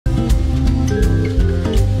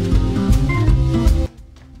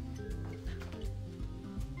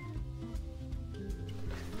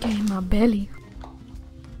Barely.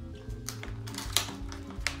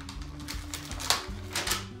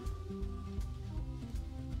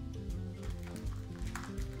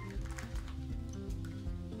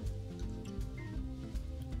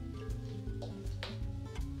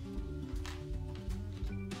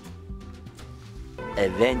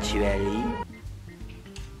 Eventually.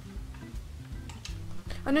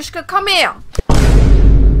 Anoushka, come here!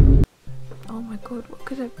 Oh my god, what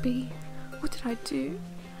could it be? What did I do?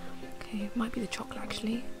 Okay, it might be the chocolate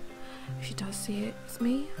actually. If she does see it, it's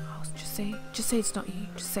me. I'll just say it's not you.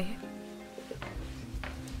 Just say it.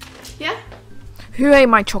 Yeah? Who ate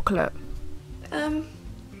my chocolate? Hello?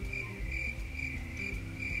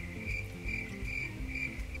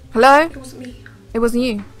 It wasn't me. It wasn't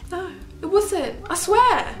you. No, it wasn't. I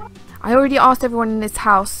swear. I already asked everyone in this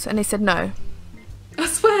house and they said no. I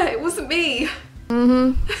swear, it wasn't me.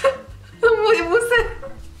 Mm-hmm. It wasn't.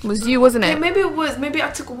 It was you, wasn't Okay, it? maybe it was. Maybe I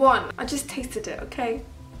took one. I just tasted it, okay?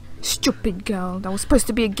 Stupid girl. That was supposed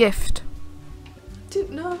to be a gift.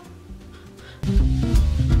 Didn't know.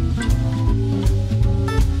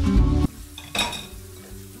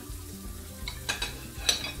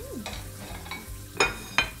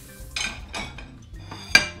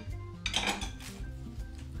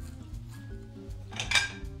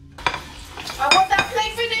 I want that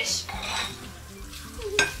plate finished.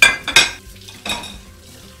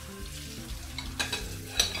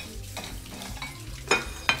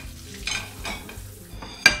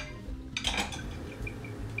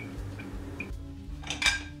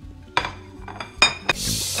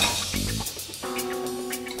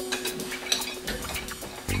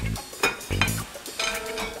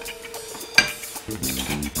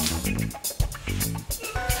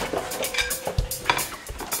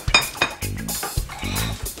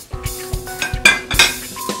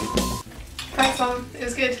 Thanks, Mom. It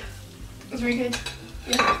was good. It was really good.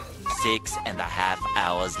 Yeah. 6.5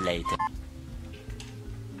 hours later.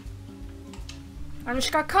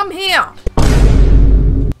 Anoushka, come here!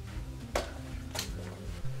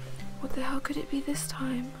 What the hell could it be this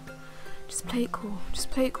time? Just play it cool.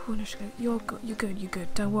 Just play it cool, Anoushka. You're good. You're good. You're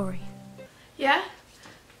good. Don't worry. Yeah?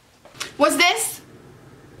 What's this?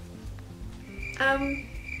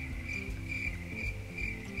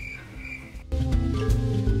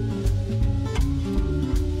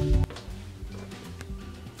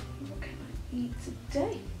 What can I eat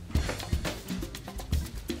today?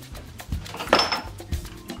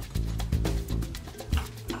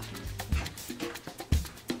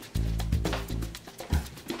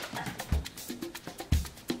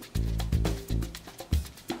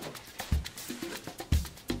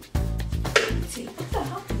 Let's see, what the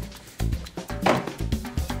hell?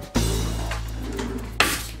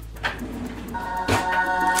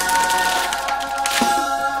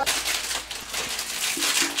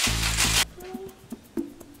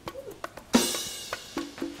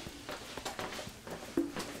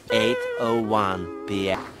 Eight 8:01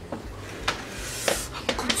 p.m. Oh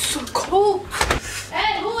my god, it's so cold.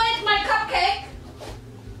 And who ate my cupcake?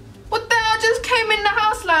 What the hell? I just came in the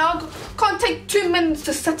house now. Can't take 2 minutes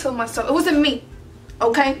to settle myself. It wasn't me.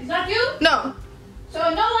 Okay? Is that you? No. So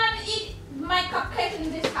no one eat my cupcake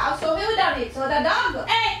in this house. So who done it? So the dog.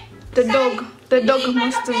 Hey. The say, dog. The did you dog eat my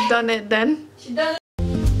must cupcake? have done it then. She done.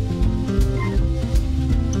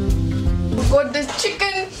 Oh god, there's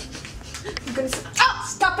chicken. I'm gonna say, Ah,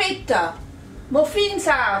 stop it. Muffin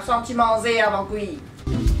ça, sans-tu manger avant cuit.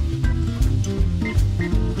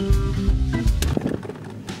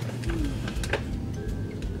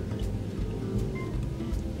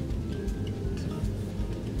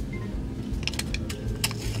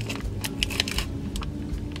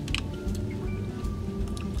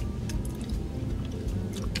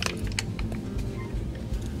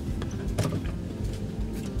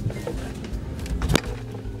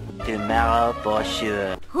 Tomorrow for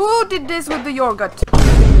sure. Who did this with the yogurt?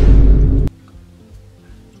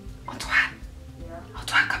 Antoine.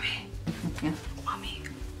 Antoine, come here. Yeah. Mommy,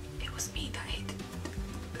 it was me that ate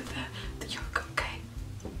the yogurt, okay?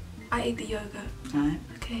 I ate the yogurt. Right.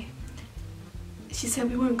 Okay. She said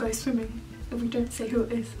we won't go swimming if we don't say who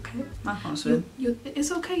it is, okay? I can't swim.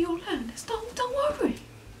 It's okay, you'll learn. Don't worry.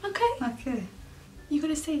 Okay? Okay. You're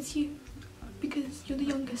gonna say it's you. Because you're the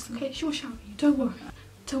youngest, okay? She'll shout you. Don't worry.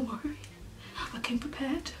 Don't worry. I came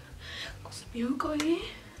prepared. Got some yogurt here.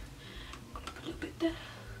 Gonna put a little bit there.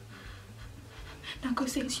 Now go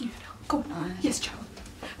say it's you. Go on. Alright. Yes, child.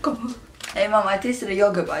 Go on. Hey Mum, I tasted the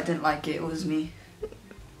yogurt but I didn't like it. It was me.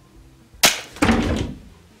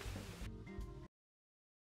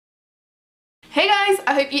 Hey guys,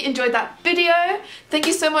 I hope you enjoyed that video. Thank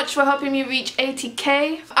you so much for helping me reach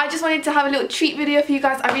 80k. I just wanted to have a little treat video for you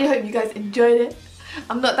guys. I really hope you guys enjoyed it.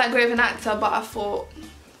 I'm not that great of an actor, but I thought,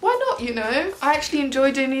 why not, you know? I actually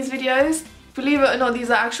enjoy doing these videos. Believe it or not, these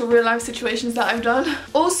are actual real life situations that I've done.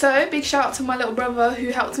 Also, big shout out to my little brother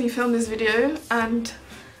who helped me film this video, and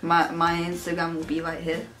my Instagram will be right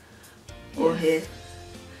here. Or here.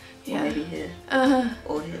 Yeah. Or maybe here.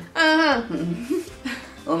 Or here.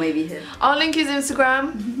 Or maybe here. I'll link his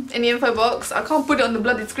Instagram in the info box. I can't put it on the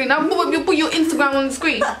bloody screen. I'll put your Instagram on the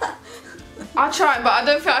screen. I'll try, but I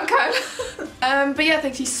don't think I can. But yeah,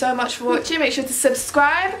 thank you so much for watching. Make sure to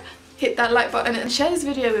subscribe, hit that like button, and share this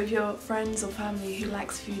video with your friends or family who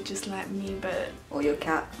likes food just like me. But Or your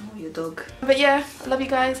cat, or your dog. But yeah, I love you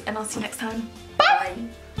guys, and I'll see you next time. Bye.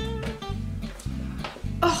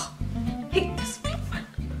 Oh, hey, this is fun.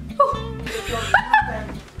 Oh.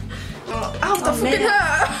 Ow, the fucking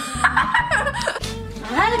hurt.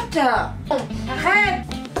 Arrête.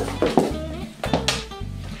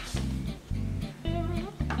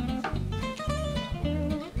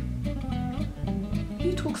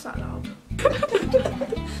 Who talks that loud?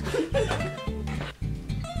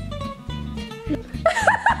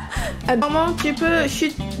 Maman, tu peux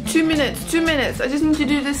shoot 2 minutes. 2 minutes. I just need to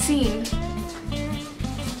do this scene.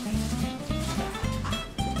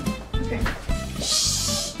 Okay.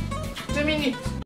 Shh. 2 minutes.